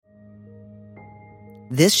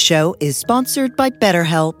This show is sponsored by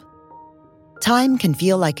BetterHelp. Time can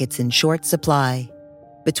feel like it's in short supply.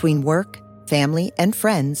 Between work, family, and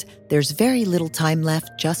friends, there's very little time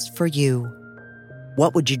left just for you.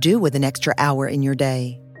 What would you do with an extra hour in your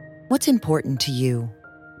day? What's important to you?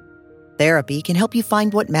 Therapy can help you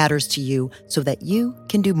find what matters to you so that you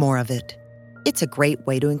can do more of it. It's a great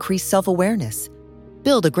way to increase self-awareness,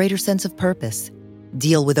 build a greater sense of purpose,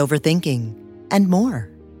 deal with overthinking, and more.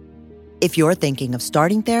 If you're thinking of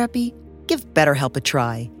starting therapy, give BetterHelp a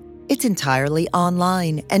try. It's entirely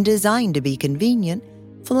online and designed to be convenient,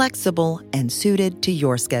 flexible, and suited to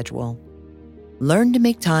your schedule. Learn to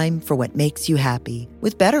make time for what makes you happy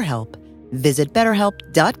with BetterHelp. Visit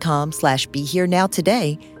BetterHelp.com/BeHereNow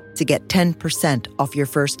today to get 10% off your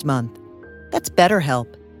first month. That's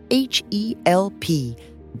BetterHelp,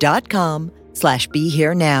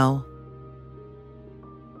 HELP.com/BeHereNow.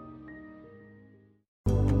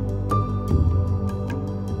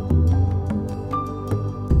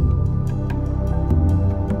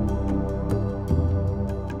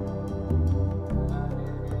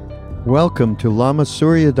 Welcome to Lama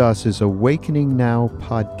Surya Das's Awakening Now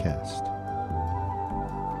podcast.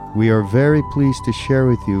 We are very pleased to share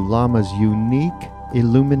with you Lama's unique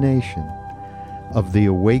illumination of the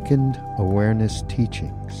Awakened Awareness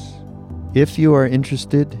teachings. If you are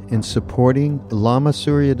interested in supporting Lama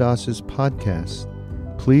Surya Das's podcast,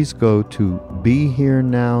 please go to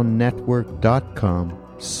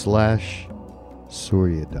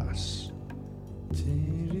BeHereNowNetwork.com/Suryadas.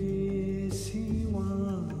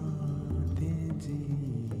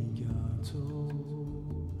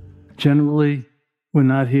 Generally, we're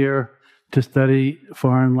not here to study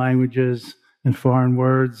foreign languages and foreign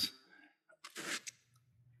words,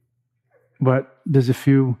 but there's a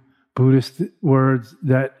few Buddhist words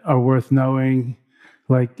that are worth knowing,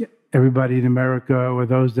 like everybody in America or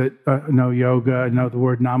those that know yoga know the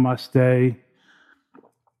word namaste.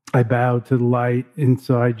 I bow to the light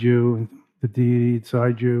inside you, the deity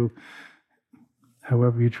inside you,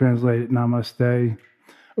 however you translate it, namaste.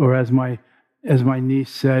 Or as my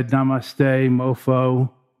niece said, namaste,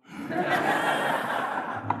 mofo.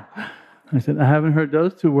 I said, I haven't heard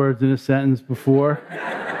those two words in a sentence before.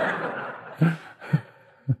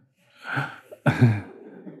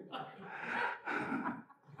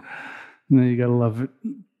 No, you gotta love it.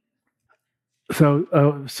 So,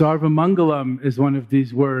 Sarva Mangalam is one of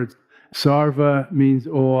these words. Sarva means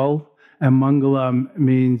all, and Mangalam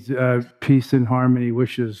means peace and harmony,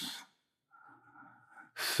 wishes.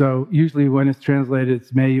 So usually when it's translated,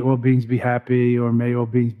 it's may all beings be happy or may all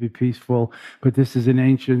beings be peaceful. But this is an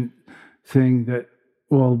ancient thing that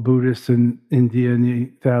all Buddhists in India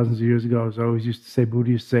thousands of years ago always used to say,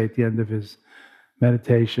 Buddha used to say at the end of his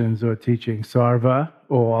meditations or teaching, Sarva,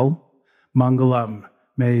 all, Mangalam,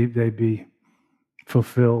 may they be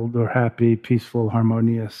fulfilled or happy, peaceful,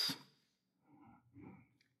 harmonious.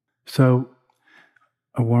 So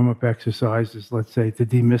a warm-up exercise is, let's say, to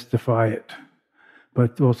demystify it,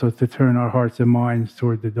 but also to turn our hearts and minds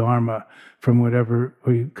toward the Dharma from whatever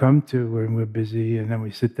we come to when we're busy, and then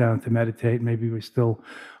we sit down to meditate. Maybe we still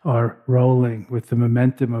are rolling with the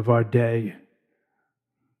momentum of our day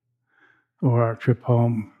or our trip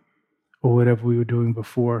home or whatever we were doing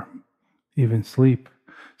before, even sleep.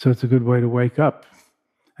 So it's a good way to wake up,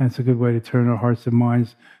 and it's a good way to turn our hearts and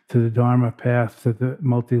minds to the Dharma path, to the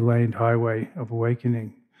multi-laned highway of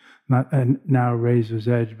awakening. Not a narrow razor's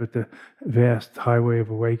edge, but the vast highway of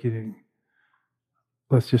awakening.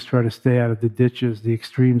 Let's just try to stay out of the ditches, the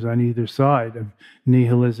extremes on either side of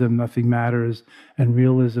nihilism, nothing matters, and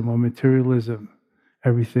realism or materialism.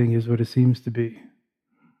 Everything is what it seems to be.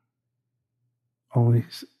 Only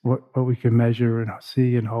what we can measure and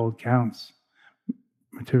see and hold counts.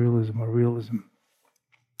 Materialism or realism.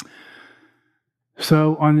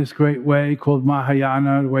 So on this great way called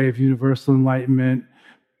Mahayana, the way of universal enlightenment,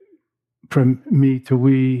 from me to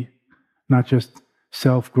we, not just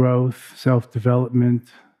self-growth, self-development,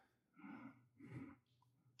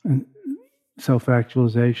 and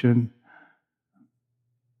self-actualization,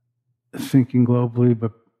 thinking globally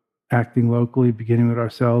but acting locally, beginning with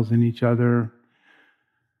ourselves and each other.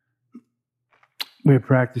 We're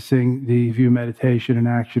practicing the view meditation and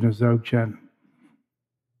action of Dzogchen,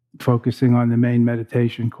 focusing on the main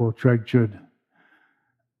meditation called Tregchud.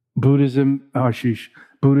 Buddhism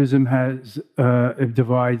has, it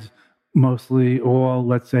divides mostly all,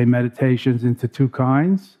 let's say, meditations into two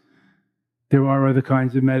kinds. There are other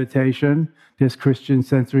kinds of meditation. There's Christian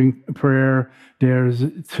centering prayer, there's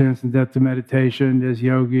transcendental meditation, there's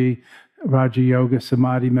yogi, Raja Yoga,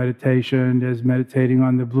 Samadhi meditation. There's meditating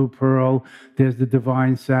on the blue pearl. There's the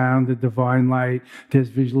divine sound, the divine light. There's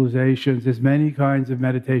visualizations. There's many kinds of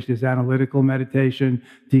meditation. There's analytical meditation,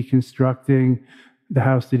 deconstructing the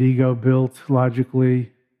house that ego built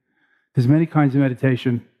logically. There's many kinds of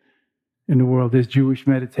meditation in the world. There's Jewish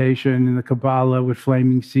meditation in the Kabbalah with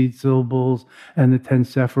flaming seed syllables and the 10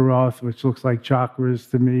 Sephiroth, which looks like chakras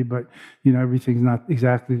to me, but everything's not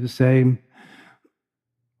exactly the same.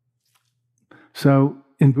 So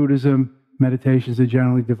in Buddhism, meditations are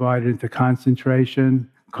generally divided into concentration,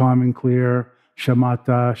 calm and clear,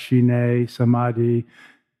 shamatha, shine, samadhi,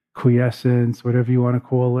 quiescence, whatever you want to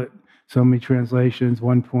call it. So many translations,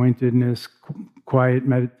 one-pointedness, quiet,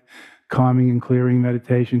 calming and clearing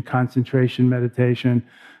meditation, concentration meditation,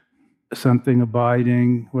 something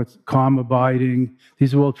abiding, what's calm abiding.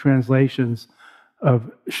 These are all translations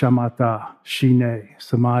of shamatha, shine,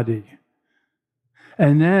 samadhi.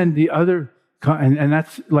 And then the other, and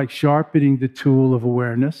that's like sharpening the tool of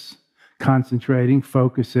awareness, concentrating,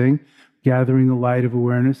 focusing, gathering the light of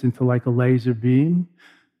awareness into like a laser beam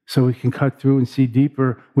so we can cut through and see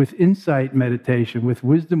deeper with insight meditation, with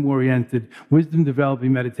wisdom-oriented,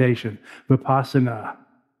 wisdom-developing meditation, vipassana,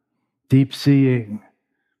 deep-seeing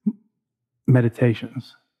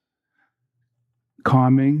meditations,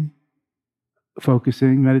 calming,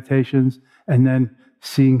 focusing meditations, and then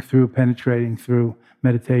seeing through, penetrating through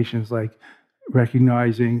meditations like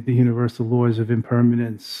recognizing the universal laws of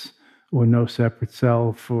impermanence or no separate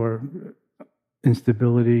self or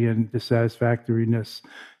instability and dissatisfactoriness,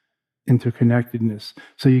 interconnectedness.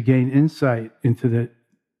 So you gain insight into the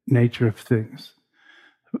nature of things.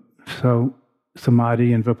 So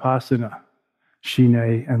samadhi and vipassana, shine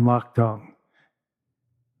and lakdong,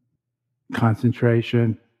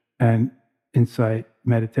 concentration and insight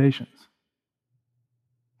meditations.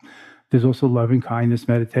 There's also loving kindness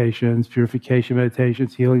meditations, purification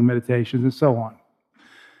meditations, healing meditations, and so on.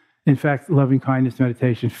 In fact, loving kindness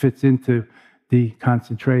meditation fits into the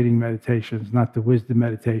concentrating meditations, not the wisdom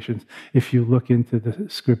meditations, if you look into the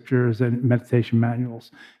scriptures and meditation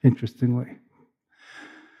manuals, interestingly.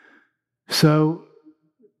 So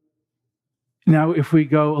now if we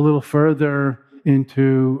go a little further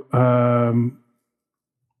into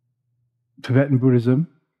Tibetan Buddhism,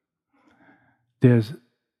 there's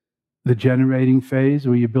the generating phase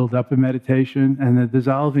where you build up a meditation, and the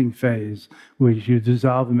dissolving phase where you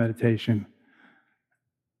dissolve a meditation,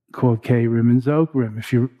 called Keirim and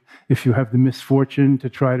Dzogchen. If you have the misfortune to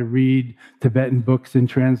try to read Tibetan books in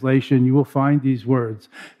translation, you will find these words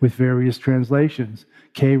with various translations.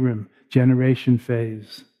 Keirim, generation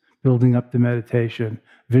phase, building up the meditation,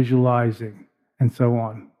 visualizing, and so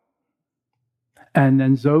on. And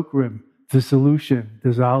then Dzogchen, dissolution,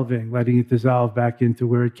 dissolving, letting it dissolve back into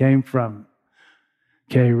where it came from.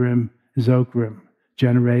 Keirim, Dzogchen,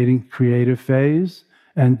 generating creative phase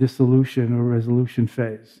and dissolution or resolution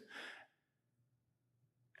phase.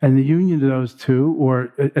 And the union of those two,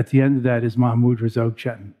 or at the end of that, is Mahamudra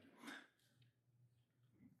Dzogchen.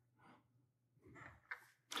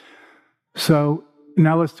 So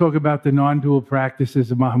now let's talk about the non-dual practices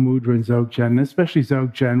of Mahamudra and Dzogchen, especially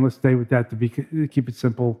Dzogchen. Let's stay with that to keep it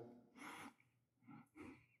simple.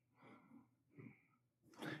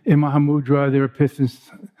 In Mahamudra, there are piths.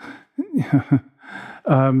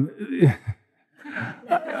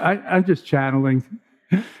 I'm just channeling.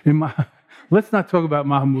 Let's not talk about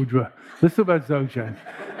Mahamudra. Let's talk about Dzogchen.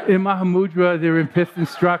 In Mahamudra, there are pith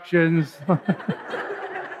instructions.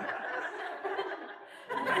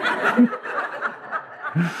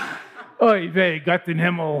 Oy vey, Gott den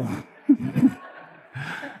Himmel.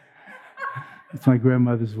 It's my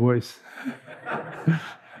grandmother's voice.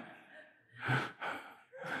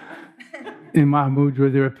 In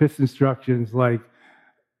Mahamudra, there are pith instructions like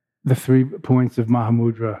the 3 points of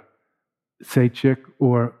Mahamudra, Seichik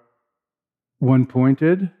or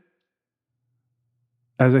one-pointed.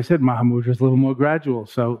 As I said, Mahamudra is a little more gradual,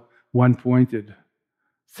 so one-pointed,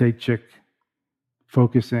 Seichik,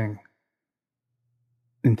 focusing,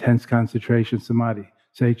 intense concentration, samadhi,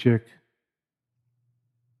 Seichik,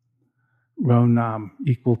 Ronam,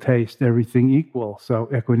 equal taste, everything equal, so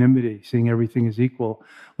equanimity, seeing everything as equal,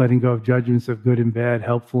 letting go of judgments of good and bad,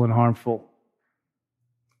 helpful and harmful.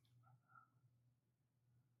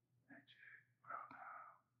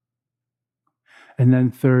 And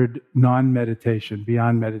then third, non-meditation,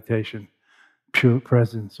 beyond meditation, pure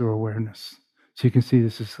presence or awareness. So you can see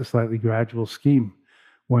this is a slightly gradual scheme.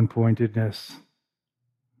 One-pointedness,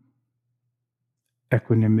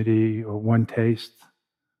 equanimity or one taste,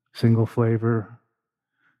 single flavor,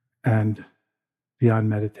 and beyond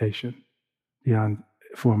meditation, beyond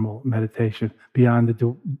formal meditation, beyond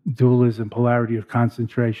the dualism, polarity of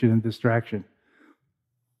concentration and distraction.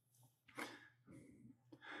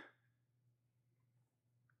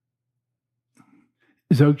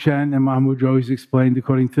 Dzogchen and Mahamudra always explained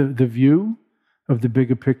according to the view of the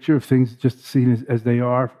bigger picture of things just seen as they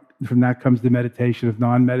are. From that comes the meditation of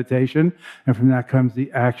non-meditation, and from that comes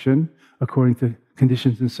the action according to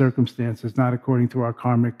conditions and circumstances, not according to our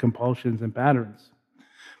karmic compulsions and patterns,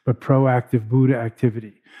 but proactive Buddha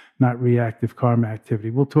activity, not reactive karma activity.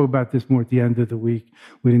 We'll talk about this more at the end of the week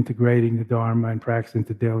with integrating the Dharma and practice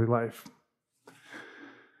into daily life.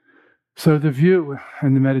 So the view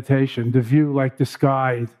and the meditation, the view like the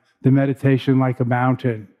sky, the meditation like a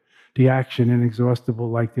mountain, the action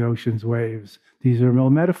inexhaustible like the ocean's waves. These are all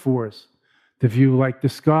metaphors. The view like the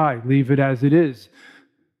sky, leave it as it is.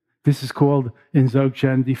 This is called, in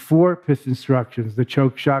Dzogchen, the 4 pith instructions, the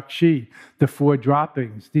Chok Shak Shi, the 4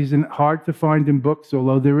 droppings. These are hard to find in books,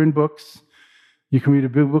 although they're in books. You can read a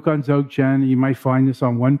big book on Dzogchen, you might find this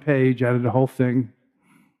on one page out of the whole thing.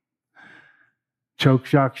 Chok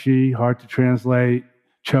Shak Shi, hard to translate.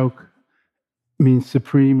 Chok means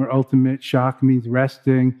supreme or ultimate. Shak means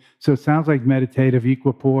resting. So it sounds like meditative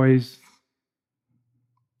equipoise.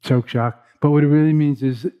 Chok Shak. But what it really means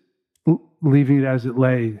is leaving it as it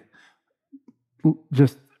lay.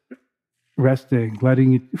 Just resting,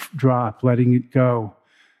 letting it drop, letting it go.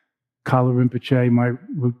 Kala Rinpoche, my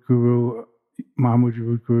root guru, Mahamudra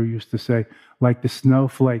root guru, used to say, like the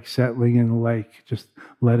snowflake settling in the lake, just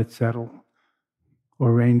let it settle.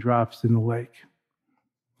 Or raindrops in the lake.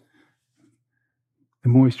 The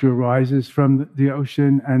moisture arises from the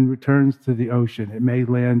ocean and returns to the ocean. It may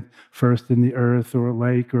land first in the earth or a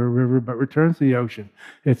lake or a river, but returns to the ocean.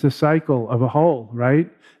 It's a cycle of a whole, right?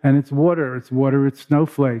 And it's water, it's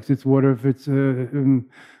snowflakes, it's water if it's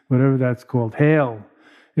whatever that's called, hail.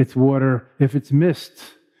 It's water if it's mist.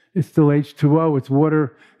 It's still H2O. It's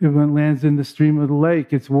water when it lands in the stream of the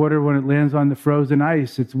lake. It's water when it lands on the frozen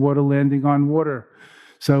ice. It's water landing on water.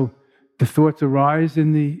 So the thoughts arise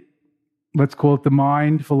in the, let's call it the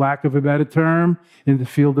mind, for lack of a better term, in the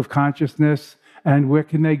field of consciousness. And where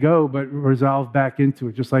can they go but resolve back into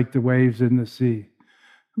it, just like the waves in the sea,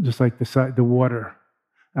 just like the water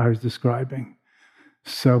I was describing.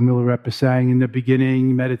 So Milarepa is saying in the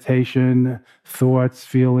beginning, meditation, thoughts,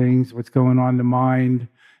 feelings, what's going on in the mind.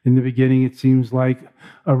 In the beginning, it seems like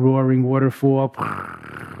a roaring waterfall.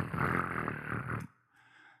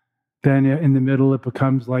 Then in the middle, it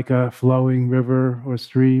becomes like a flowing river or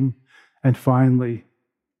stream. And finally,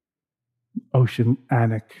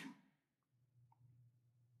 oceanic.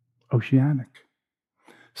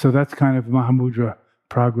 So that's kind of Mahamudra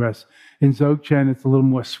progress. In Dzogchen, it's a little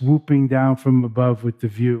more swooping down from above with the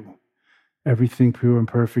view. Everything pure and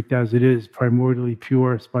perfect as it is, primordially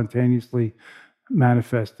pure, spontaneously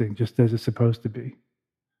manifesting, just as it's supposed to be.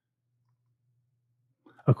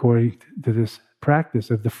 According to this practice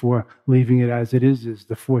of the 4, leaving it as it is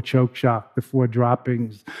the 4 Chok Shak, the 4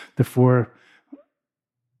 droppings, the 4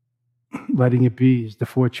 letting it be, the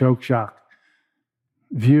 4 Chok Shak.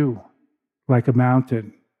 View like a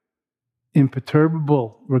mountain,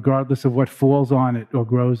 imperturbable regardless of what falls on it or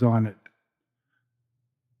grows on it.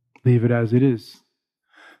 Leave it as it is.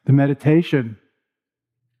 The meditation,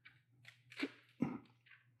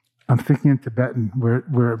 I'm thinking in Tibetan,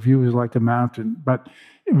 where a view is like a mountain, but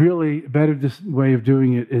really a better way of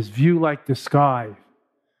doing it is view like the sky,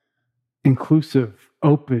 inclusive,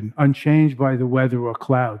 open, unchanged by the weather or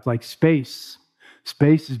clouds, like space.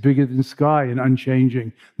 Space is bigger than sky and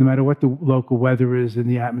unchanging, no matter what the local weather is in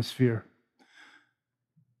the atmosphere.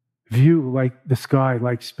 View like the sky,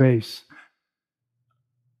 like space.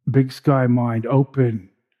 Big sky mind, open,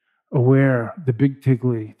 aware, the big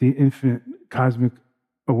tigli, the infinite cosmic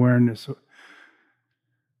awareness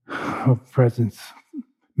of presence.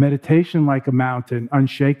 Meditation like a mountain,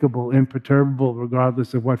 unshakable, imperturbable,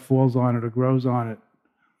 regardless of what falls on it or grows on it.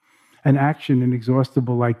 And action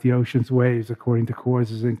inexhaustible like the ocean's waves, according to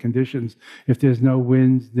causes and conditions. If there's no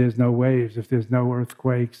winds, there's no waves. If there's no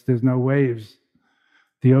earthquakes, there's no waves.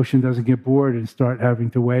 The ocean doesn't get bored and start having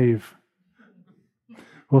to wave.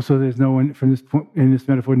 Also, there's no one, from this point, in this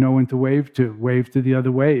metaphor, no one to wave to the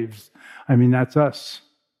other waves. I mean, that's us.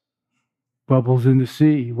 Bubbles in the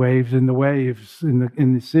sea, waves in the waves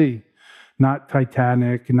in the sea. Not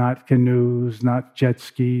Titanic, not canoes, not jet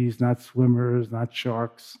skis, not swimmers, not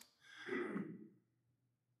sharks.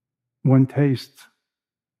 One taste.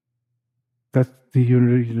 That's the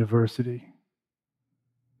Unity University.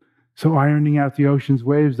 So ironing out the ocean's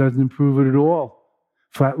waves doesn't improve it at all.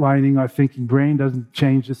 Flatlining our thinking brain doesn't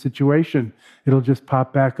change the situation. It'll just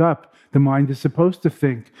pop back up. The mind is supposed to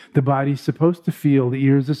think. The body's supposed to feel. The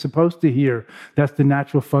ears are supposed to hear. That's the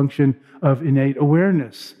natural function of innate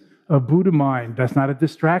awareness, of Buddha mind. That's not a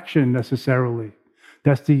distraction necessarily.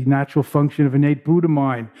 That's the natural function of innate Buddha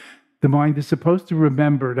mind. The mind is supposed to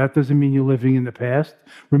remember. That doesn't mean you're living in the past.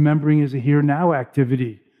 Remembering is a here-now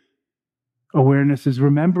activity. Awareness is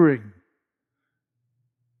remembering.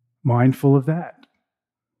 Mindful of that.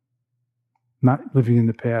 Not living in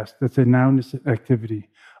the past. That's a nowness activity.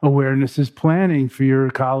 Awareness is planning for your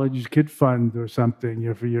college kid fund or something,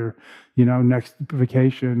 or for your, next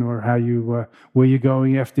vacation, or where you're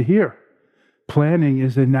going after here. Planning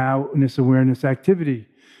is a nowness awareness activity.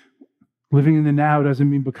 Living in the now doesn't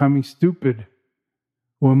mean becoming stupid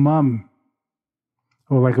or mum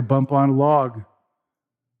or like a bump on a log.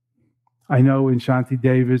 I know in Shanti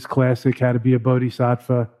Deva's classic, How to Be a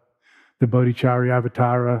Bodhisattva, the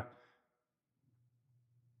Bodhicharyavatara,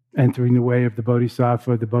 entering the way of the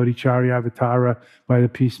Bodhisattva, the Bodhicharyavatara by the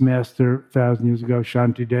Peace Master 1,000 years ago,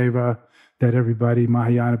 Shanti Deva, that everybody,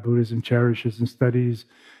 Mahayana Buddhism cherishes and studies.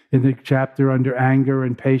 In the chapter under anger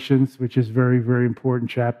and patience, which is very, very important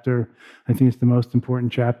chapter, I think it's the most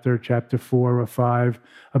important chapter, chapter 4 or 5,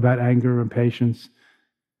 about anger and patience.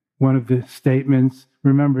 One of the statements,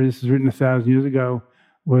 remember this is written 1,000 years ago,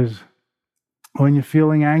 was, when you're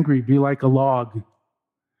feeling angry, be like a log.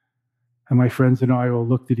 And my friends and I all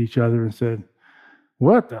looked at each other and said,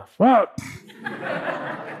 what the fuck?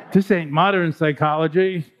 This ain't modern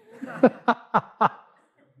psychology.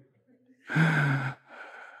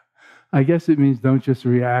 I guess it means don't just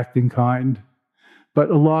react in kind. But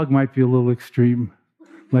a log might be a little extreme,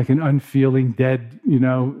 like an unfeeling, dead,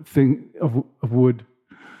 thing of wood.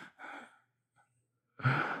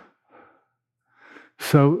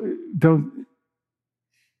 So don't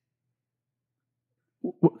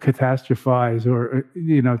catastrophize or,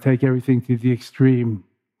 take everything to the extreme.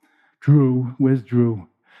 Drew, where's Drew?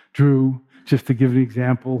 Drew, just to give an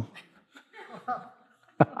example.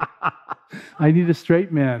 I need a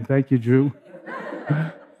straight man. Thank you, Drew.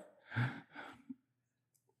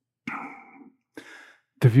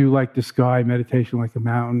 To view like the sky, meditation like a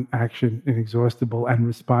mountain, action inexhaustible and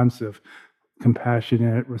responsive,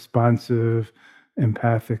 compassionate, responsive,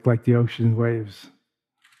 empathic, like the ocean waves.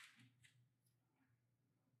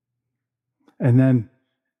 And then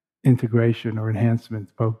integration or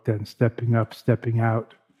enhancement, both then stepping up, stepping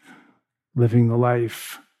out, living the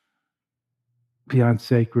life beyond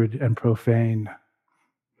sacred and profane.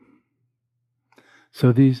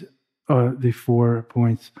 So these are the 4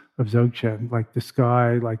 points of Dzogchen, like the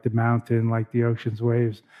sky, like the mountain, like the ocean's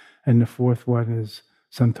waves. And the 4th one is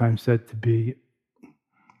sometimes said to be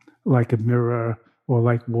like a mirror or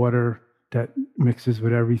like water that mixes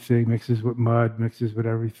with everything, mixes with mud, mixes with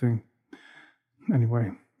everything.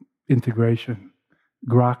 Anyway, integration.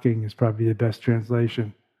 Grokking is probably the best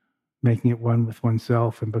translation, making it one with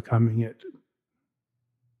oneself and becoming it.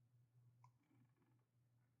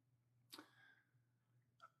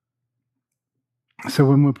 So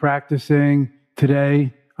when we're practicing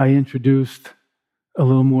today, I introduced a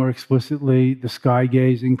little more explicitly the sky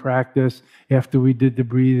gazing practice after we did the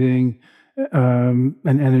breathing and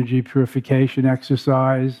energy purification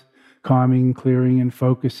exercise, calming, clearing, and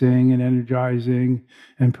focusing, and energizing,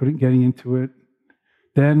 and getting into it.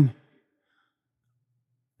 Then,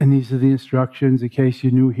 and these are the instructions in case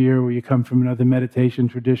you're new here or you come from another meditation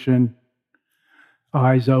tradition.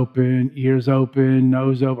 Eyes open, ears open,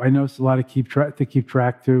 nose open. I know it's a lot to keep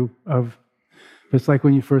track of. It's like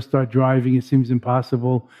when you first start driving, it seems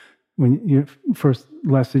impossible. When you first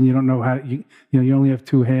lesson, you don't know how you only have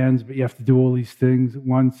 2 hands, but you have to do all these things at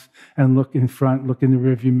once and look in front, look in the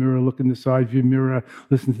rearview mirror, look in the side view mirror,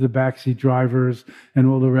 listen to the backseat drivers and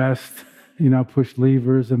all the rest. Push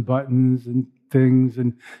levers and buttons and things,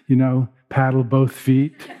 and paddle both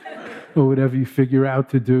feet or whatever you figure out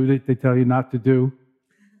to do. They tell you not to do.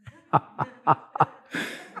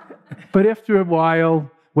 But after a while,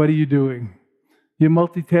 what are you doing? You're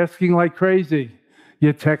multitasking like crazy.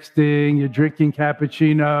 You're texting, you're drinking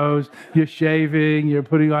cappuccinos, you're shaving, you're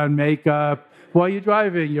putting on makeup. While you're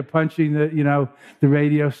driving, you're punching the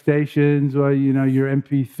radio stations or, your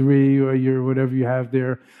MP3 or your whatever you have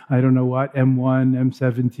there. I don't know what, M1,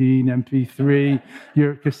 M17, MP3,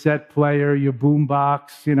 your cassette player, your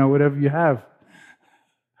boombox, whatever you have.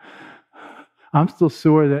 I'm still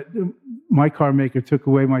sore that my car maker took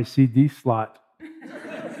away my CD slot.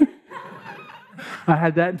 I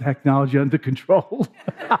had that technology under control.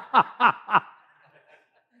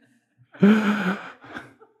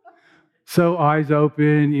 So eyes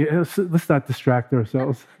open, let's not distract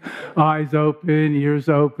ourselves. Eyes open, ears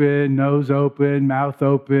open, nose open, mouth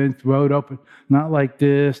open, throat open. Not like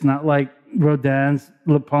this, not like Rodin's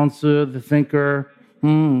Le Penseur, the thinker.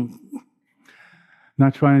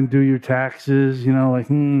 Not trying to do your taxes, like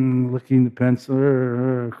licking the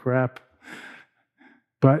pencil, crap.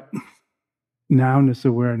 But nowness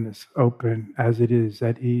awareness, open as it is,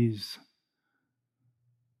 at ease.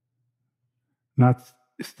 Not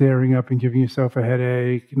staring up and giving yourself a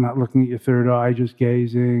headache, not looking at your third eye, just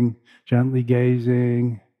gazing, gently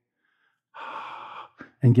gazing,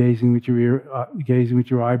 and gazing with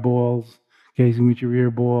your eyeballs, gazing with your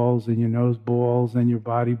ear balls and your nose balls and your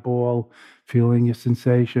body ball, feeling your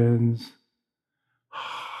sensations.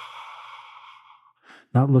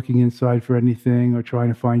 Not looking inside for anything or trying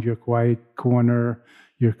to find your quiet corner,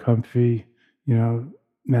 your comfy,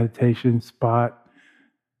 meditation spot.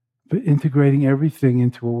 But integrating everything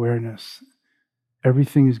into awareness.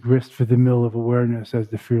 Everything is grist for the mill of awareness, as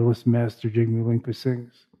the fearless master Jigme Lingpa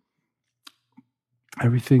sings.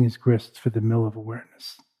 Everything is grist for the mill of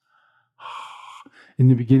awareness. In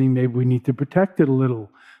the beginning, maybe we need to protect it a little,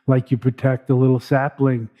 like you protect a little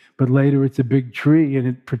sapling, but later it's a big tree and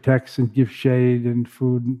it protects and gives shade and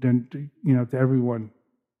food and to everyone.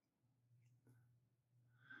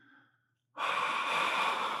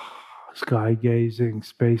 Sky gazing,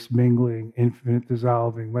 space mingling, infinite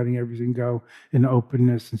dissolving, letting everything go in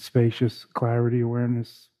openness and spacious clarity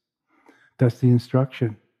awareness. That's the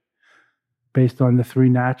instruction. Based on the three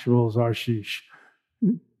naturals, Ashish.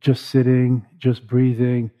 Just sitting, just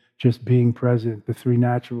breathing, just being present. The three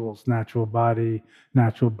naturals, natural body,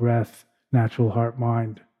 natural breath, natural heart,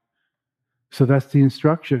 mind. So that's the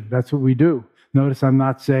instruction. That's what we do. Notice I'm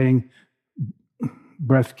not saying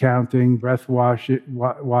breath counting, breath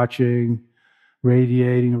watching,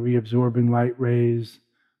 radiating or reabsorbing light rays,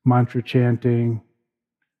 mantra chanting,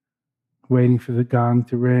 waiting for the gong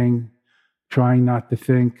to ring, trying not to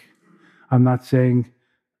think. I'm not saying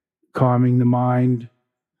calming the mind.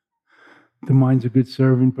 The mind's a good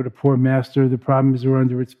servant, but a poor master. The problem is we're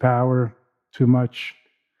under its power too much.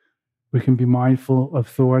 We can be mindful of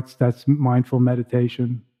thoughts. That's mindful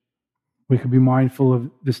meditation. We can be mindful of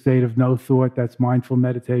the state of no thought. That's mindful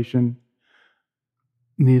meditation.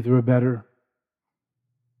 Neither are better.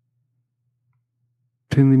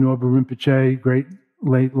 Pinli Norbu Rinpoche, great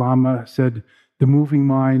late Lama, said, the moving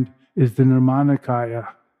mind is the Nirmanakaya.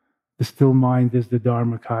 The still mind is the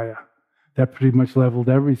Dharmakaya. That pretty much leveled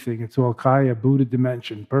everything. It's all Kaya, Buddha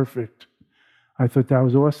dimension, perfect. I thought that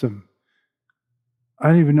was awesome. I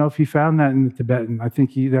don't even know if he found that in the Tibetan. I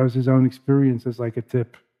think that was his own experience as like a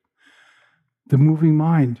tip. The moving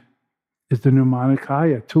mind is the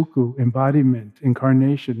Nirmanakaya, Tuku, embodiment,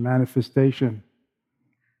 incarnation, manifestation.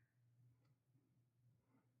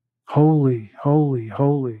 Holy, holy,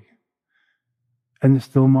 holy. And the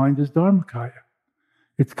still mind is Dharmakaya.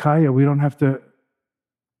 It's Kaya. We don't have to...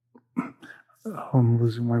 I'm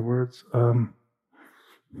losing my words.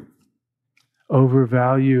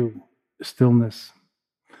 Overvalue stillness.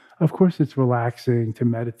 Of course, it's relaxing to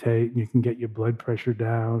meditate, and you can get your blood pressure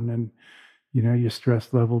down and your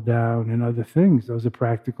stress level down and other things. Those are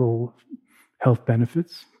practical health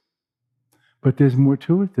benefits. But there's more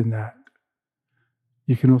to it than that.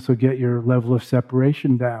 You can also get your level of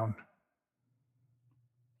separation down,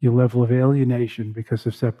 your level of alienation because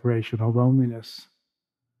of separation or loneliness.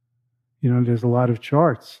 There's a lot of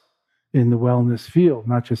charts in the wellness field,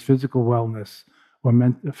 not just physical wellness or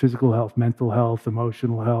physical health, mental health,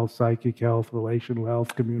 emotional health, psychic health, relational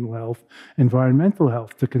health, communal health, environmental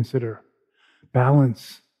health to consider.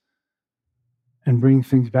 Balance and bring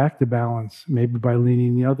things back to balance, maybe by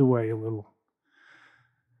leaning the other way a little.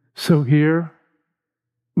 So here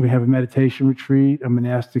we have a meditation retreat, a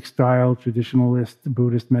monastic style, traditionalist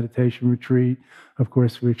Buddhist meditation retreat. Of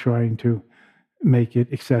course, we're trying to make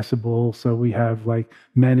it accessible. So we have like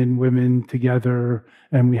men and women together,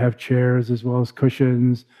 and we have chairs as well as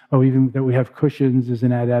cushions. Oh, even that we have cushions is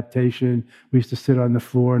an adaptation. We used to sit on the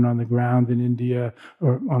floor and on the ground in India,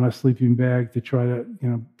 or on a sleeping bag to try to,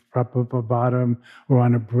 prop up a bottom, or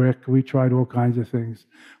on a brick. We tried all kinds of things.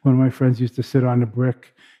 One of my friends used to sit on a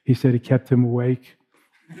brick. He said it kept him awake.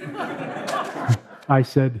 I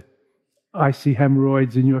said, I see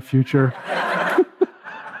hemorrhoids in your future.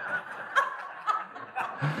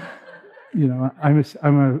 I'm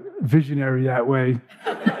a visionary that way.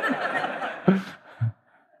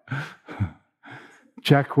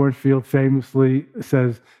 Jack Kornfield famously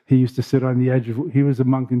says he used to sit on the edge of, he was a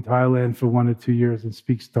monk in Thailand for 1 or 2 years and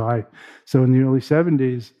speaks Thai. So in the early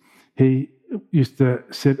 70s, he used to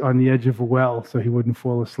sit on the edge of a well so he wouldn't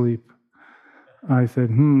fall asleep. I said,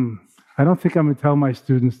 I don't think I'm going to tell my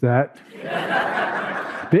students that.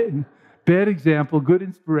 Bad example, good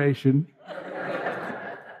inspiration.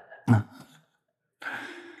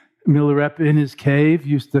 Milarepa in his cave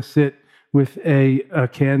used to sit with a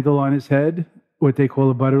candle on his head, what they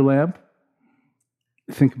call a butter lamp.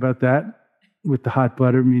 Think about that, with the hot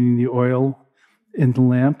butter, meaning the oil in the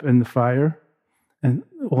lamp and the fire, and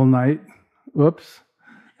all night. Whoops.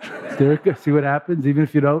 There it goes. See what happens, even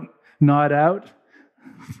if you don't nod out?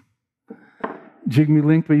 Jigme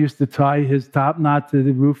Lingpa used to tie his top knot to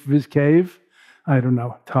the roof of his cave. I don't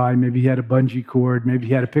know, tie. Maybe he had a bungee cord. Maybe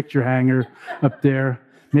he had a picture hanger up there.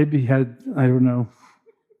 Maybe he had, I don't know,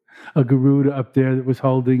 a Garuda up there that was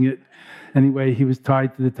holding it. Anyway, he was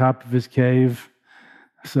tied to the top of his cave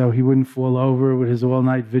so he wouldn't fall over with his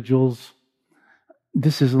all-night vigils.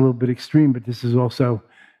 This is a little bit extreme, but this is also,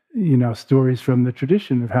 stories from the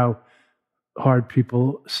tradition of how hard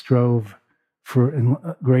people strove for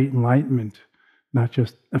great enlightenment, not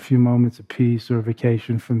just a few moments of peace or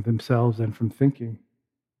vacation from themselves and from thinking.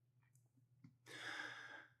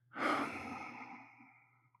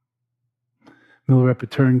 Milarepa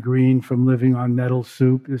turned green from living on nettle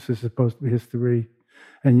soup. This is supposed to be history.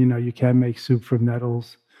 And you can make soup from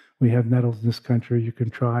nettles. We have nettles in this country. You can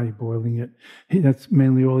try boiling it. That's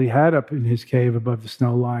mainly all he had up in his cave above the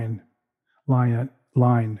snow line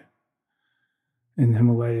in the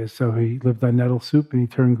Himalayas. So he lived on nettle soup and he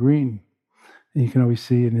turned green. And you can always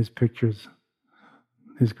see in his pictures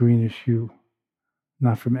his greenish hue,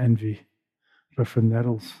 not from envy, but from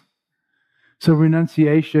nettles. So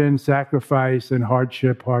renunciation, sacrifice, and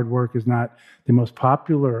hardship, hard work is not the most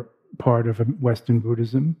popular part of Western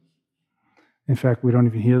Buddhism. In fact, we don't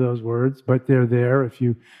even hear those words, but they're there if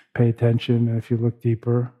you pay attention and if you look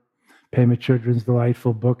deeper. Pema Chodron's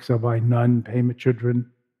delightful books are by nun Pema Chodron,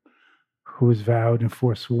 who has vowed and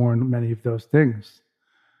forsworn many of those things,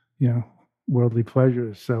 worldly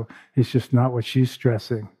pleasures. So it's just not what she's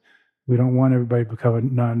stressing. We don't want everybody to become a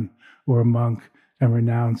nun or a monk and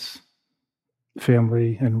renounce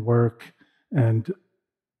family and work and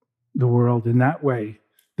the world in that way.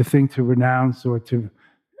 The thing to renounce or to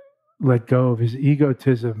let go of is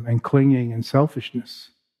egotism and clinging and selfishness.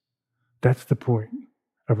 That's the point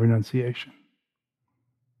of renunciation.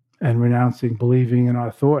 And renouncing believing in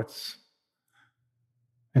our thoughts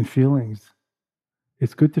and feelings.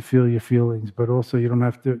 It's good to feel your feelings, but also you don't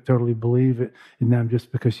have to totally believe in them.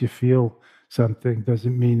 Just because you feel something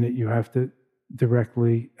doesn't mean that you have to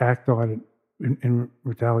directly act on it in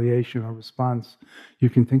retaliation or response.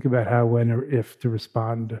 You can think about how, when, or if to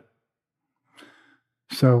respond.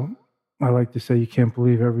 So I like to say you can't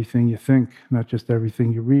believe everything you think, not just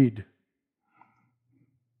everything you read.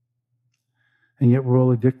 And yet we're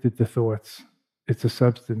all addicted to thoughts. It's a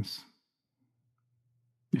substance.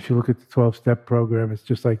 If you look at the 12-step program, it's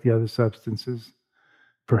just like the other substances.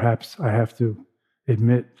 Perhaps I have to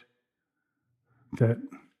admit that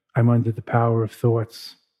I'm under the power of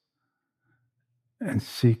thoughts and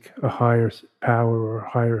seek a higher power or a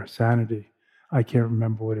higher sanity. I can't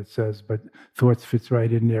remember what it says, but thoughts fits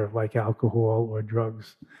right in there, like alcohol or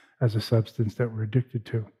drugs, as a substance that we're addicted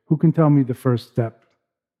to. Who can tell me the first step?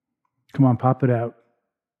 Come on, pop it out.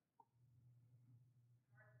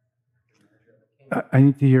 I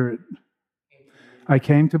need to hear it. I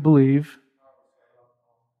came to believe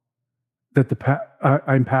that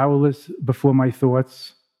I'm powerless before my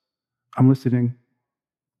thoughts. I'm listening.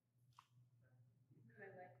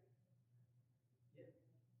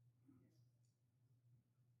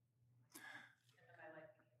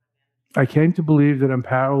 I came to believe that I'm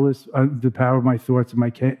powerless under the power of my thoughts, and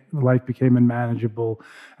my life became unmanageable,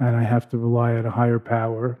 and I have to rely on a higher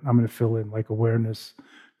power. I'm going to fill in like awareness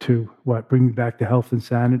to what? Bring me back to health and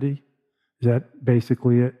sanity? Is that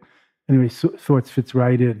basically it? Anyway, thoughts fits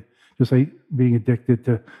right in. Just like being addicted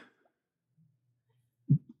to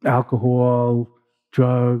alcohol,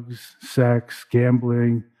 drugs, sex,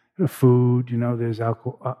 gambling, food. There's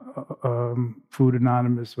Food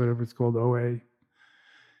Anonymous, whatever it's called, OA.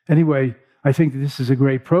 Anyway, I think this is a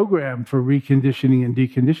great program for reconditioning and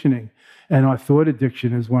deconditioning. And our thought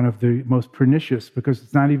addiction is one of the most pernicious because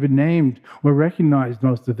it's not even named or recognized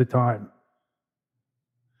most of the time.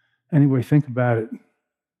 Anyway, think about it.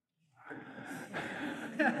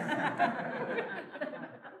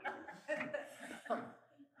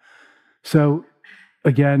 So,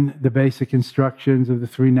 again, the basic instructions of the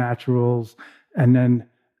three naturals, and then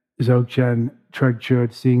Dzogchen,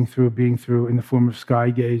 Treg-Chud, seeing through, being through in the form of sky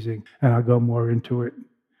gazing, and I'll go more into it.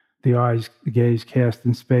 The eyes gaze cast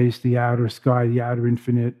in space, the outer sky, the outer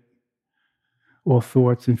infinite. All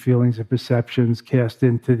thoughts and feelings and perceptions cast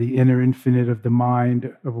into the inner infinite of the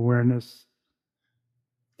mind of awareness.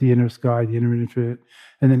 the inner sky, the inner infinite,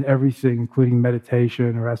 and then everything, including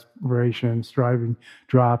meditation or aspiration, striving,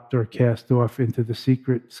 dropped or cast off into the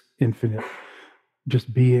secret infinite,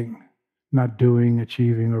 just being, not doing,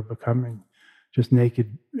 achieving, or becoming, just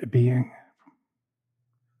naked being,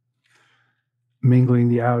 mingling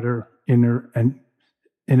the outer, inner, and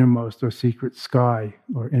innermost or secret sky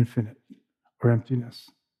or infinite or emptiness.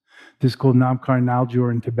 This is called Namkar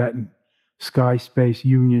Naljor in Tibetan, sky space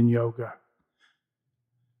union yoga.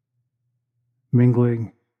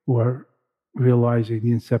 Mingling or realizing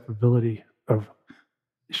the inseparability of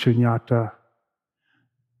shunyata,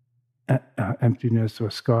 emptiness or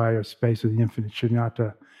sky or space of the infinite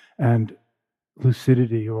shunyata, and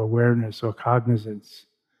lucidity or awareness or cognizance.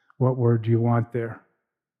 What word do you want there?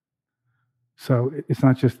 So it's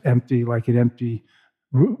not just empty like an empty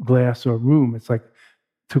glass or room. It's like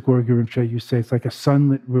Tukur Rinpoche, you say, it's like a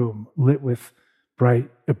sunlit room lit with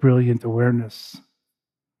a brilliant awareness.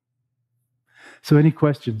 So any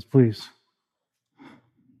questions, please?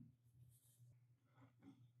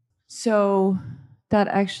 So that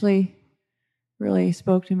actually really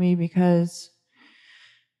spoke to me because,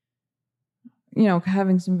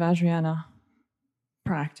 having some Vajrayana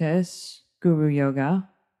practice, guru yoga,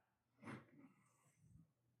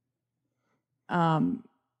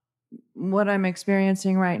 what I'm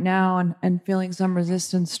experiencing right now and feeling some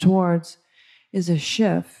resistance towards is a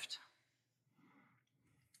shift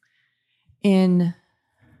in,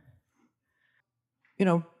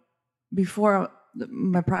 before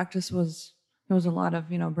my practice there was a lot of,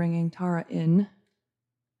 bringing Tara into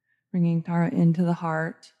the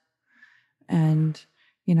heart and,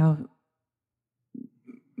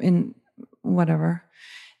 in whatever.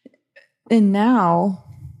 And now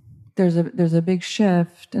there's a big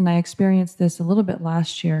shift, and I experienced this a little bit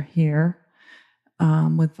last year here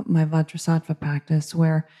with my Vajrasattva practice,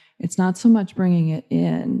 where it's not so much bringing it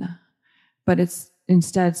in, but it's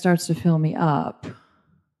instead starts to fill me up.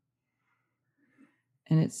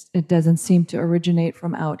 And it doesn't seem to originate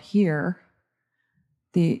from out here.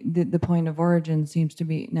 The point of origin seems to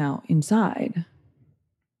be now inside.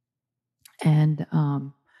 And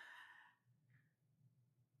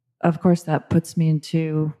of course that puts me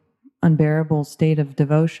into unbearable state of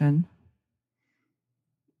devotion,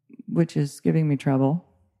 which is giving me trouble.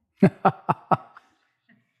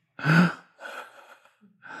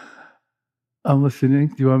 I'm listening.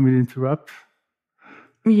 Do you want me to interrupt?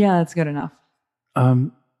 Yeah, that's good enough.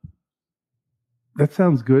 That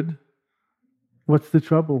sounds good. What's the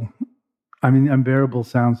trouble? I mean, unbearable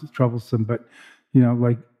sounds troublesome, but,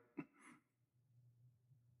 like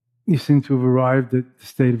you seem to have arrived at the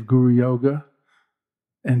state of guru yoga,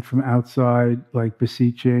 and from outside, like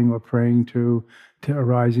beseeching or praying to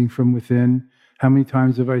arising from within. How many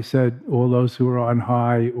times have I said all those who are on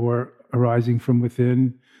high or arising from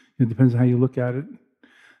within? It depends on how you look at it.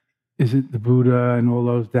 Is it the Buddha and all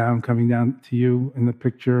those coming down to you in the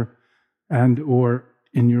picture, and or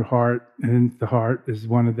in your heart, and the heart is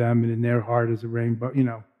one of them, and in their heart is a rainbow,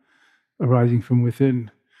 arising from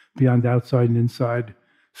within, beyond outside and inside.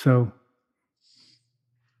 So,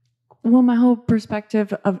 well, my whole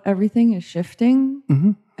perspective of everything is shifting,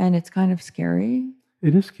 mm-hmm. and it's kind of scary.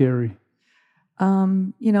 It is scary.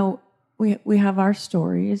 We have our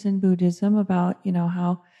stories in Buddhism about,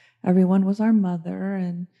 how everyone was our mother,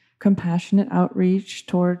 and compassionate outreach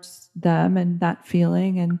towards them, and that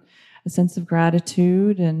feeling, and a sense of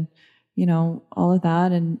gratitude, and all of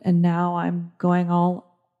that. And now I'm going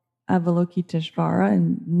all Avalokiteshvara,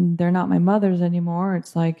 and they're not my mothers anymore.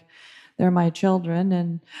 It's like they're my children,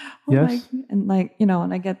 and yes. and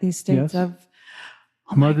I get these states yes. of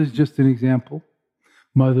mother's just an example.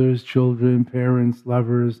 Mothers, children, parents,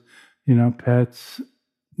 lovers, pets,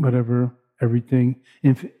 whatever, everything.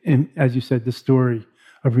 And as you said, the story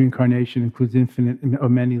of reincarnation includes infinite or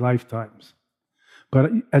many lifetimes.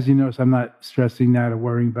 But as you notice, I'm not stressing that or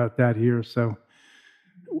worrying about that here. So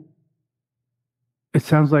it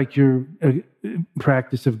sounds like your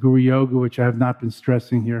practice of guru yoga, which I have not been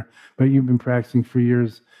stressing here, but you've been practicing for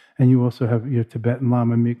years, and you also have your Tibetan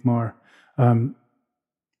Lama Mikmar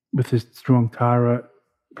with his strong Tara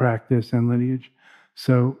practice and lineage.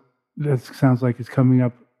 So that sounds like it's coming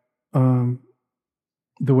up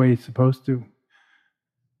the way it's supposed to.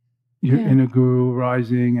 You're in a guru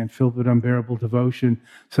rising and filled with unbearable devotion.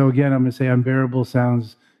 So again, I'm going to say unbearable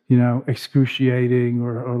sounds, excruciating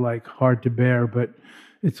or like hard to bear, but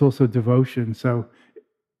it's also devotion. So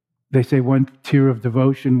they say one tear of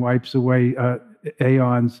devotion wipes away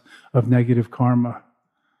aeons of negative karma.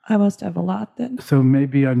 I must have a lot then. So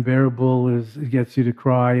maybe unbearable gets you to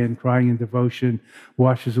cry, and crying in devotion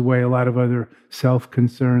washes away a lot of other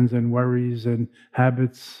self-concerns and worries and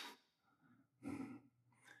habits.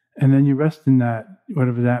 And then you rest in that,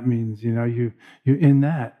 whatever that means. You're in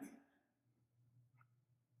that.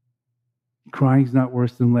 Crying's not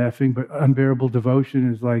worse than laughing, but unbearable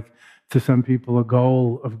devotion is like, to some people, a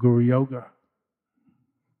goal of Guru Yoga.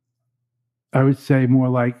 I would say more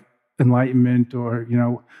like enlightenment or,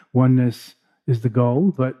 oneness is the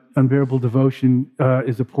goal, but unbearable devotion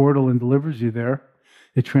is a portal and delivers you there.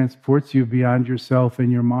 It transports you beyond yourself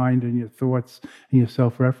and your mind and your thoughts and your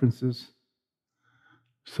self-references.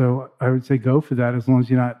 So I would say go for that, as long as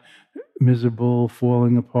you're not miserable,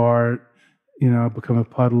 falling apart, become a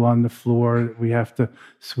puddle on the floor that we have to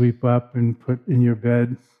sweep up and put in your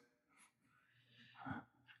bed.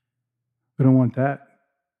 I don't want that.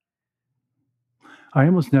 I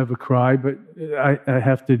almost never cry, but I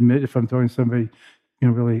have to admit, if I'm talking to somebody,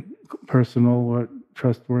 really personal or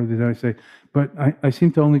trustworthy, then I say, but I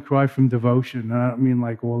seem to only cry from devotion. And I don't mean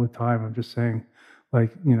like all the time. I'm just saying,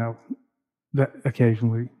 like, that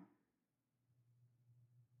occasionally.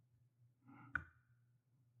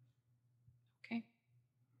 Okay.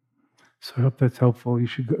 So I hope that's helpful. You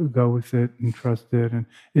should go with it and trust it. And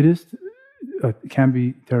it can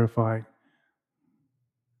be terrifying.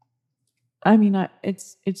 I mean,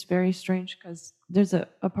 it's very strange because there's a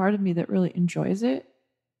part of me that really enjoys it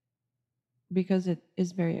because it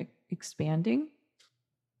is very expanding.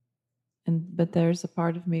 But there's a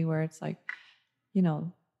part of me where it's like,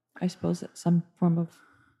 I suppose it's some form of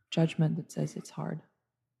judgment that says it's hard.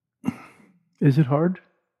 Is it hard?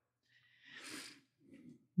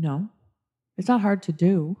 No, it's not hard to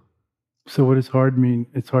do. So what does hard mean?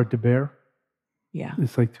 It's hard to bear? Yeah.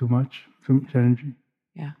 It's like too much energy?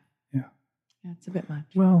 Yeah. Yeah. Yeah, it's a bit much.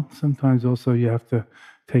 Well, sometimes also you have to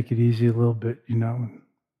take it easy a little bit, and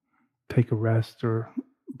take a rest or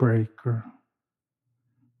break or...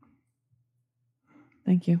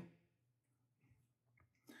 Thank you.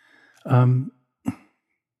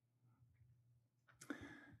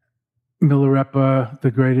 Milarepa,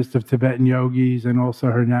 the greatest of Tibetan yogis and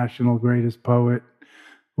also her national greatest poet,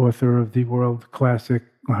 author of the world classic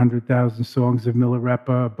 100,000 Songs of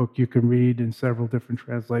Milarepa, a book you can read in several different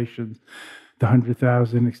translations, the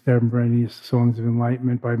 100,000 Extemporaneous Songs of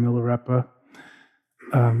Enlightenment by Milarepa.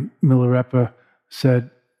 Milarepa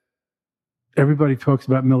said, everybody talks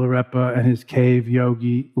about Milarepa and his cave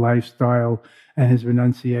yogi lifestyle and his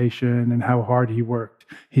renunciation and how hard he worked.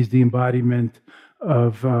 He's the embodiment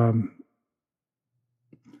of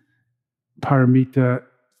paramita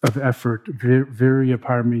of effort, virya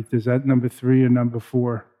paramita. Is that number 3 or number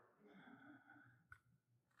 4?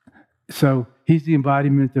 So he's the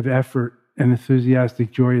embodiment of effort and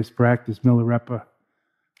enthusiastic, joyous practice, Milarepa.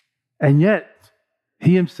 And yet,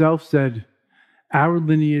 he himself said, our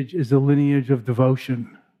lineage is a lineage of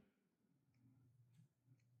devotion.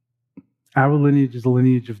 Our lineage is a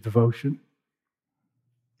lineage of devotion.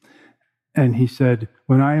 And he said,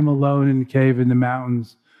 when I am alone in the cave in the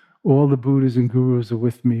mountains, all the Buddhas and Gurus are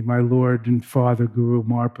with me. My Lord and Father, Guru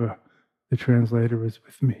Marpa, the translator, is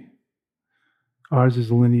with me. Ours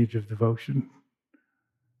is a lineage of devotion.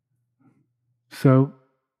 So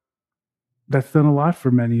that's done a lot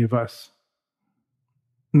for many of us.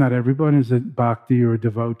 Not everyone is a bhakti or a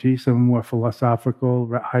devotee. Some are more philosophical,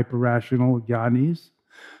 hyper-rational, jnanis.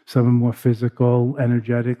 Some are more physical,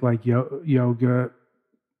 energetic, like yoga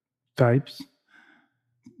types.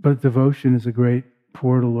 But devotion is a great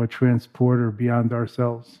portal or transporter beyond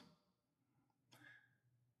ourselves.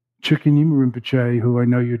 Chikanima Rinpoche, who I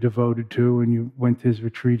know you're devoted to, and you went to his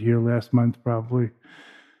retreat here last month probably,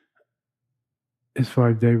 his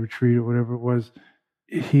 5-day retreat or whatever it was,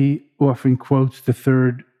 he often quotes the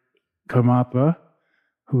third Karmapa,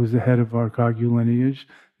 who was the head of our Kagyu lineage.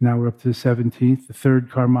 Now we're up to the 17th. The third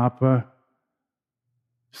Karmapa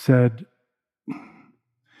said,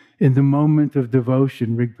 in the moment of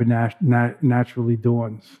devotion, Rigpa naturally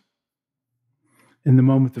dawns. In the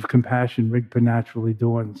moment of compassion, Rigpa naturally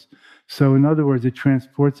dawns. So in other words, it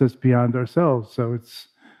transports us beyond ourselves. So it's,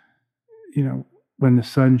 when the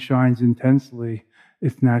sun shines intensely,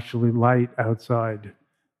 it's naturally light outside.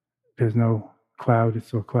 There's no cloud,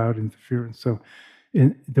 it's all cloud interference. So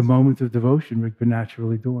in the moment of devotion, Rigpa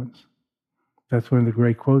naturally dawns. That's one of the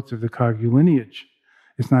great quotes of the Kagyu lineage.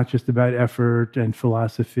 It's not just about effort and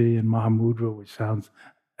philosophy and Mahamudra, which sounds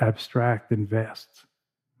abstract and vast.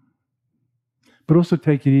 But also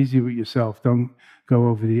take it easy with yourself. Don't go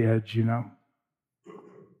over the edge,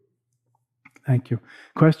 Thank you.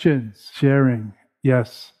 Questions? Sharing?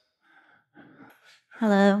 Yes.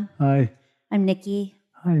 Hello. Hi. I'm Nikki.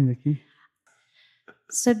 Hi, Nikki.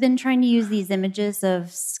 So I've been trying to use these images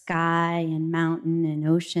of sky and mountain and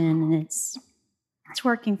ocean, and it's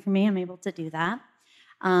working for me. I'm able to do that.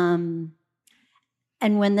 And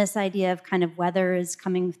when this idea of kind of weather is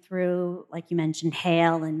coming through, like you mentioned,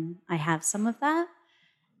 hail, and I have some of that.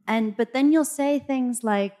 But then you'll say things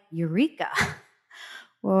like, Eureka,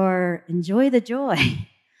 or enjoy the joy,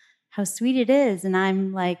 how sweet it is. And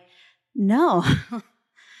I'm like, no,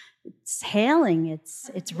 it's hailing,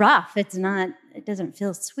 it's rough, it doesn't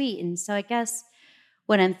feel sweet. And so I guess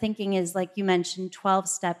what I'm thinking is, like you mentioned,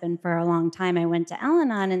 12-step, and for a long time I went to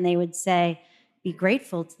Al-Anon, and they would say, be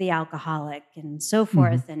grateful to the alcoholic and so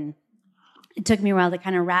forth. Mm-hmm. And it took me a while to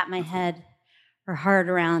kind of wrap my head or heart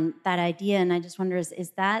around that idea. And I just wonder,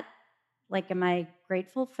 is that, like, am I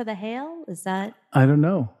grateful for the hail? Is that? I don't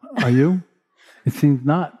know. Are you? It seems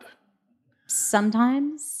not.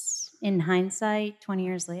 Sometimes, in hindsight, 20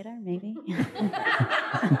 years later, maybe.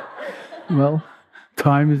 Well,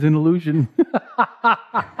 time is an illusion.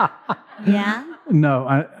 Yeah? No,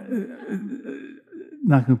 I'm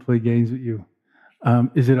not going to play games with you.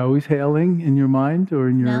 Is it always hailing in your mind or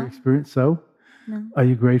in your experience? So, no. Are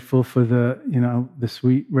you grateful for the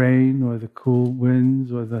sweet rain or the cool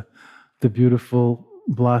winds or the beautiful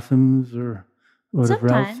blossoms or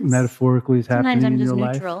whatever else metaphorically is happening in your life? Sometimes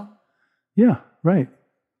I'm just neutral. Yeah, right.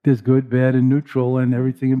 There's good, bad, and neutral, and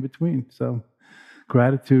everything in between. So,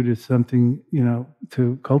 gratitude is something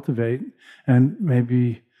to cultivate, and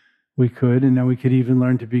maybe we could, and then we could even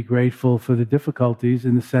learn to be grateful for the difficulties,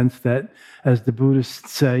 in the sense that, as the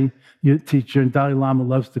Buddhists say, your teacher, and Dalai Lama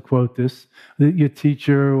loves to quote this, your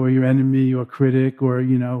teacher or your enemy or critic or,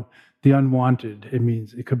 the unwanted,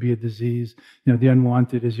 it could be a disease. The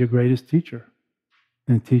unwanted is your greatest teacher,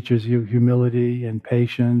 and teaches you humility and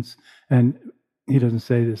patience. And he doesn't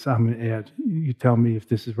say this, I'm going to add, you tell me if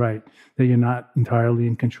this is right, that you're not entirely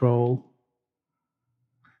in control.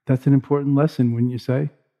 That's an important lesson, wouldn't you say?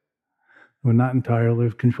 We're not entirely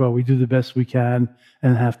in control. We do the best we can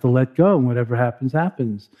and have to let go. And whatever happens,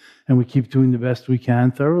 happens. And we keep doing the best we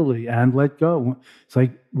can thoroughly and let go. It's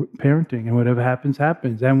like parenting, and whatever happens,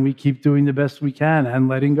 happens. And we keep doing the best we can and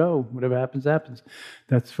letting go. Whatever happens, happens.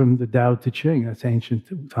 That's from the Tao Te Ching. That's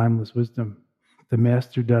ancient, timeless wisdom. The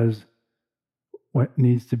master does what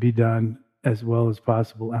needs to be done as well as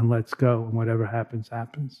possible and lets go. And whatever happens,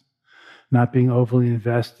 happens. Not being overly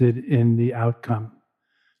invested in the outcome.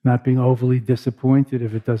 Not being overly disappointed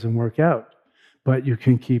if it doesn't work out. But you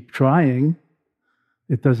can keep trying.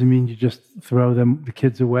 It doesn't mean you just throw the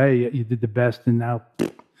kids away. You did the best and now,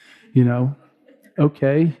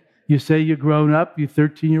 okay. You say you're grown up, you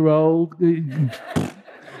 13-year-old, you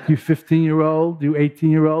 15-year-old, you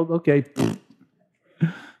 18-year-old, okay.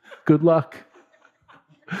 Good luck.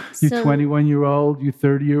 You 21-year-old, you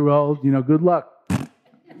 30-year-old, good luck.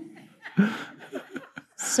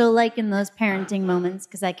 So like in those parenting moments,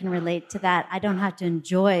 because I can relate to that, I don't have to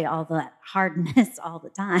enjoy all that hardness all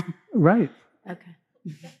the time. Right. Okay.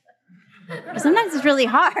 Sometimes it's really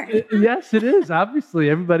hard. Yes, it is. Obviously,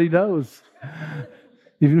 everybody knows.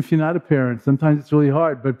 Even if you're not a parent, sometimes it's really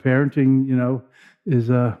hard. But parenting, is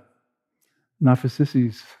not for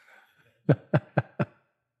sissies.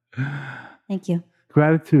 Thank you.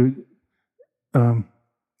 Gratitude. A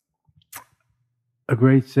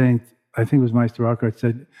great saint, I think it was Meister Eckhart,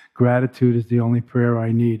 said, gratitude is the only prayer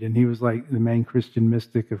I need. And he was like the main Christian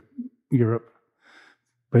mystic of Europe.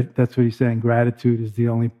 But that's what he's saying. Gratitude is the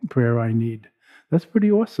only prayer I need. That's pretty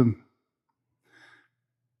awesome.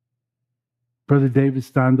 Brother David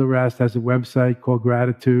Standelrast has a website called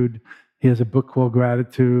Gratitude. He has a book called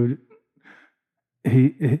Gratitude.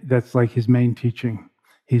 That's like his main teaching.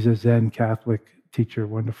 He's a Zen Catholic teacher.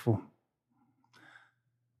 Wonderful.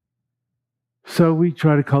 So we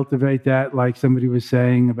try to cultivate that, like somebody was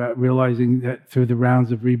saying, about realizing that through the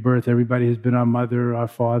rounds of rebirth, everybody has been our mother, our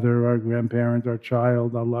father, our grandparent, our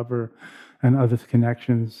child, our lover, and other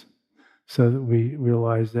connections, so that we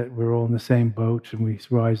realize that we're all in the same boat and we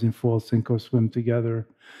rise and fall, sink or swim together.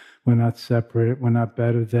 We're not separate. We're not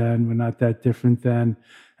better than. We're not that different than.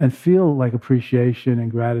 And feel like appreciation and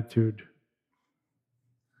gratitude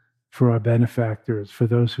for our benefactors, for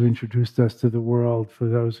those who introduced us to the world, for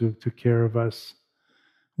those who took care of us.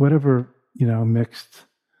 Whatever, mixed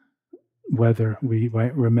weather we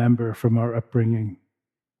might remember from our upbringing.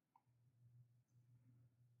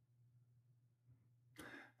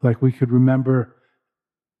 Like we could remember,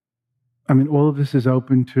 all of this is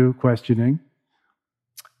open to questioning.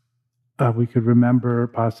 We could remember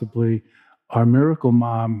possibly our miracle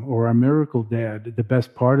mom or our miracle dad, the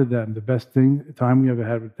best part of them, the best time we ever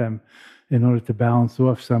had with them, in order to balance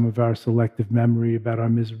off some of our selective memory about our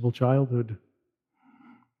miserable childhood.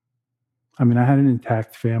 I mean, I had an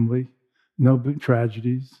intact family, no big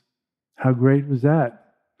tragedies. How great was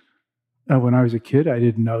that? When I was a kid, I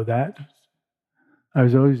didn't know that. I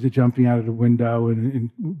was always jumping out of the window and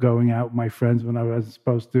going out with my friends when I wasn't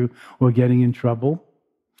supposed to, or getting in trouble,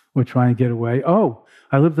 or trying to get away. Oh,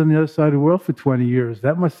 I lived on the other side of the world for 20 years.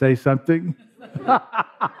 That must say something.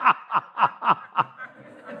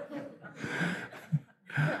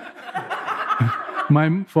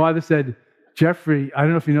 My father said, Jeffrey, I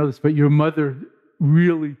don't know if you know this, but your mother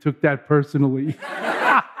really took that personally.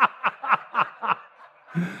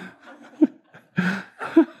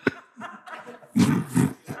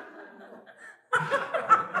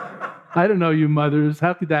 I don't know you mothers.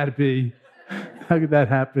 How could that be? How could that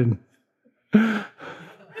happen?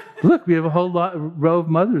 Look, we have a whole row of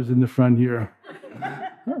mothers in the front here.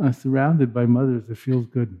 Surrounded by mothers. It feels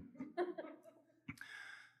good.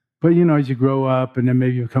 But, as you grow up and then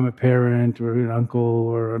maybe you become a parent or an uncle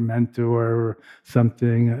or a mentor or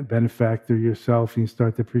something, a benefactor yourself, and you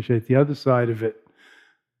start to appreciate the other side of it.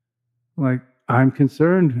 Like, I'm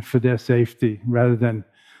concerned for their safety rather than,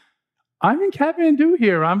 I'm in Kathmandu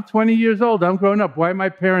here. I'm 20 years old. I'm grown up. Why are my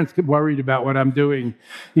parents worried about what I'm doing?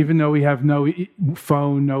 Even though we have no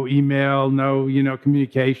phone, no email, no,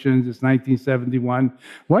 communications. It's 1971.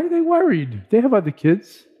 Why are they worried? They have other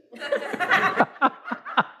kids.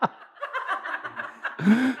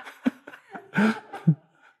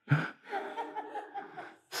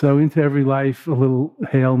 So into every life, a little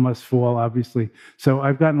hail must fall, obviously. So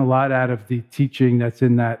I've gotten a lot out of the teaching that's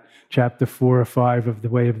in that chapter 4 or 5 of The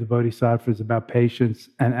Way of the Bodhisattvas about patience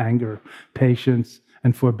and anger, patience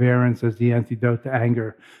and forbearance as the antidote to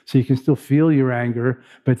anger. So you can still feel your anger,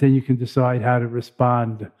 but then you can decide how to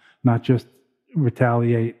respond, not just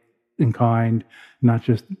retaliate in kind, not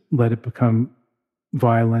just let it become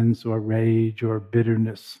violence or rage or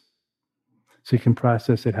bitterness. So you can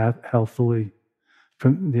process it healthily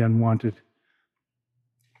from the unwanted.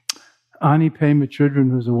 Ani Pema Chudran,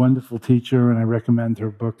 who's a wonderful teacher, and I recommend her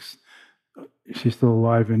books. She's still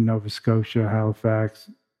alive in Nova Scotia, Halifax,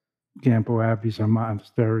 Gampo Abbey's her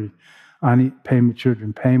monastery. Ani Pema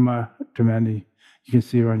Chudran, Pema to many. You can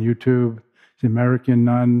see her on YouTube. She's an American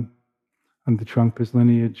nun on the Trungpa's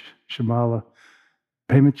lineage, Shambhala.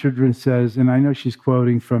 Pema Chudran says, and I know she's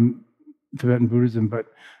quoting from Tibetan Buddhism, but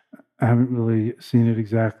I haven't really seen it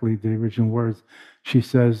exactly, the original words. She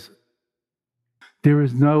says, there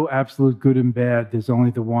is no absolute good and bad. There's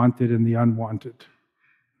only the wanted and the unwanted.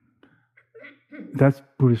 That's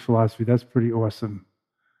Buddhist philosophy. That's pretty awesome.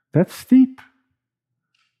 That's steep.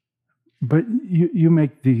 But you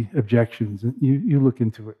make the objections. You look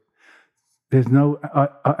into it. There's no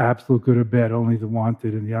absolute good or bad, only the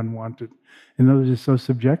wanted and the unwanted. And those are so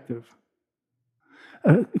subjective.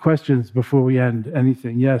 Questions before we end?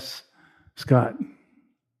 Anything? Yes, Scott.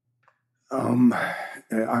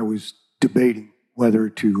 I was debating whether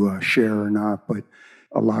to share or not, but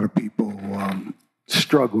a lot of people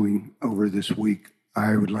struggling over this week.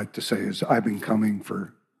 I would like to say is I've been coming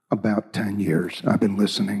for about 10 years. I've been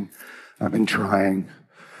listening. I've been trying.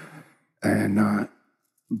 And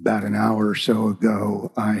about an hour or so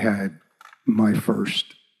ago, I had my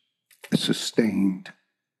first sustained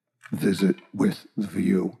visit with the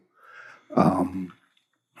view.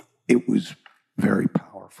 It was very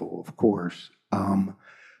powerful, of course,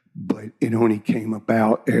 but it only came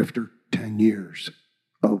about after 10 years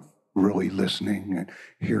of really listening and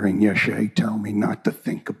hearing Yeshe tell me not to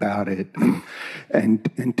think about it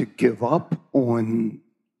and to give up on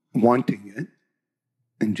wanting it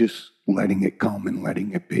and just letting it come and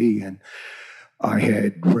letting it be. And I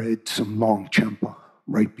had read some Longchenpa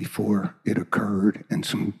right before it occurred and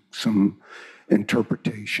some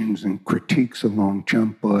interpretations and critiques of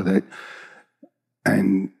Longchenpa that,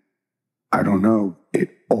 and I don't know, it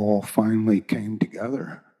all finally came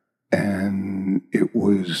together. And it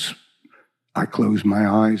was, I closed my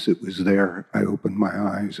eyes, it was there. I opened my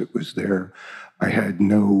eyes, it was there. I had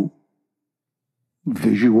no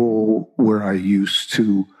visual where I used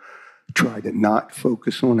to try to not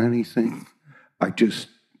focus on anything.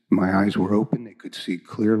 My eyes were open, they could see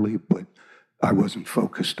clearly, but I wasn't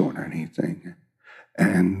focused on anything.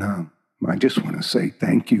 And I just want to say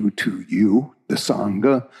thank you to you, the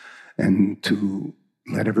Sangha, and to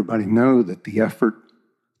let everybody know that the effort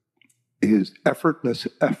is effortless.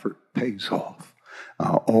 Effort pays off.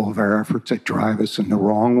 All of our efforts that drive us in the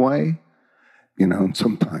wrong way, and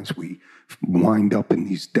sometimes we wind up in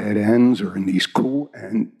these dead ends or in these cool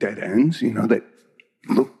and dead ends, that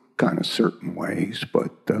look kind of certain ways,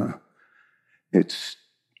 but it's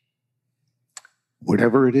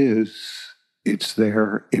whatever it is, it's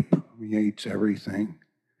there. It permeates everything.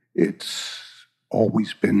 It's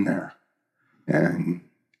always been there. And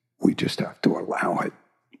we just have to allow it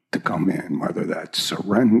to come in, whether that's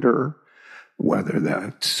surrender, whether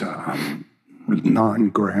that's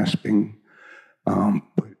non-grasping.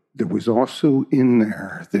 But there was also in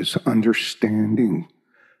there this understanding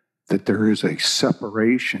that there is a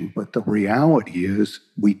separation, but the reality is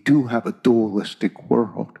we do have a dualistic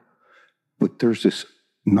world, but there's this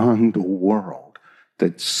non-dual world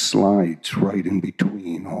that slides right in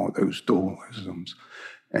between all those dualisms.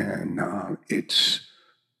 And it's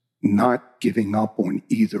not giving up on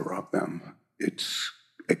either of them. It's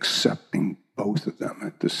accepting both of them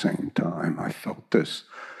at the same time. I felt this.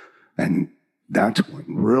 And that's when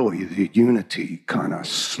really the unity kind of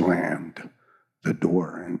slammed the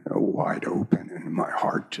door and wide open, and my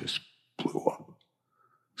heart just blew up.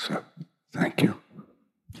 So, thank you.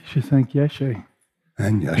 You should thank Yeshe.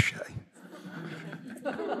 And Yeshe.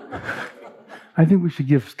 I think we should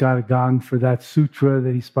give Scott a gong for that sutra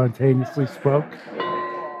that he spontaneously spoke.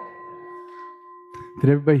 Did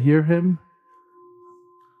everybody hear him?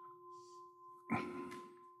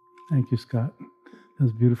 Thank you, Scott. That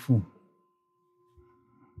was beautiful.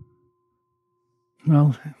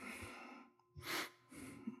 Well,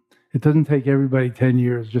 it doesn't take everybody 10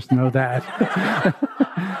 years, just know that.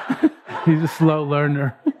 He's a slow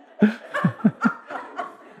learner.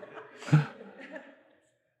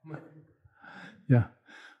 Yeah.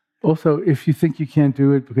 Also, if you think you can't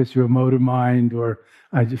do it because you're a motor mind, or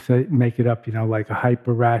I just say make it up, like a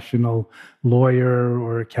hyper-rational lawyer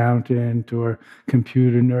or accountant or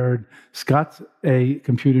computer nerd. Scott's a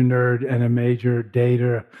computer nerd and a major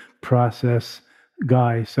data process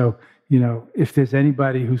guy. So, if there's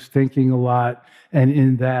anybody who's thinking a lot and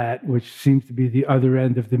in that, which seems to be the other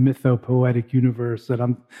end of the mythopoetic universe that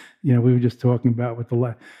we were just talking about with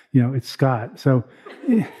it's Scott. So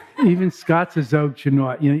even Scott's a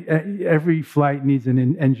Zogchenaut. Every flight needs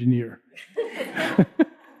an engineer.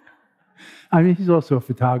 I mean, he's also a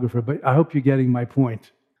photographer, but I hope you're getting my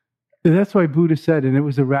point. That's why Buddha said, and it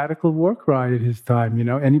was a radical war cry at his time,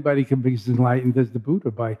 anybody can be as enlightened as the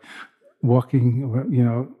Buddha by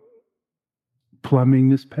walking, plumbing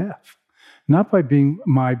this path. Not by being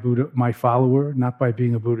my Buddha, my follower, not by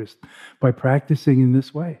being a Buddhist, by practicing in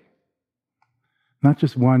this way. Not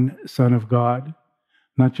just one son of God,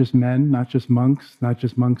 not just men, not just monks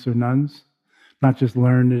or nuns, not just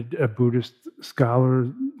learned Buddhist scholars,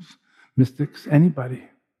 mystics, anybody.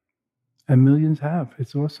 And millions have.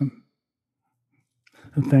 It's awesome.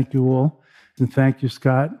 And thank you all. And thank you,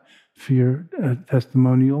 Scott, for your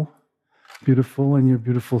testimonial. Beautiful, and your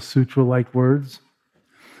beautiful sutra-like words.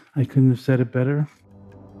 I couldn't have said it better.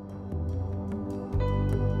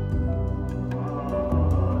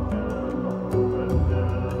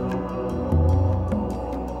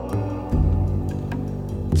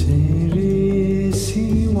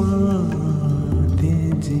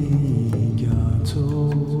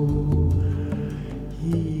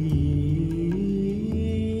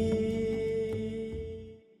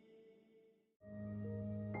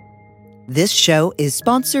 This show is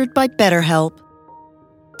sponsored by BetterHelp.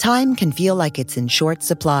 Time can feel like it's in short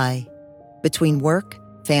supply. Between work,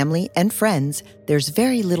 family, and friends, there's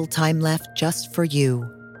very little time left just for you.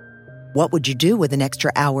 What would you do with an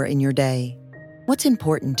extra hour in your day? What's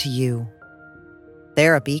important to you?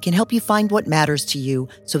 Therapy can help you find what matters to you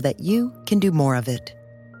so that you can do more of it.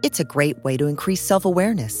 It's a great way to increase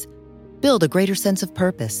self-awareness, build a greater sense of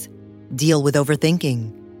purpose, deal with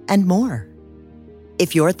overthinking, and more.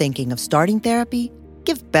 If you're thinking of starting therapy,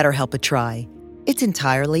 give BetterHelp a try. It's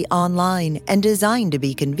entirely online and designed to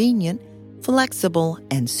be convenient, flexible,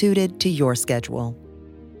 and suited to your schedule.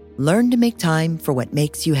 Learn to make time for what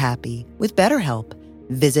makes you happy with BetterHelp.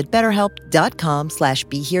 Visit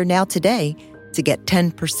BetterHelp.com/BeHereNow today to get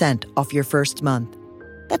 10% off your first month.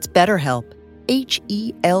 That's BetterHelp,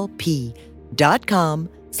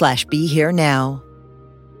 HELP.com/BeHereNow.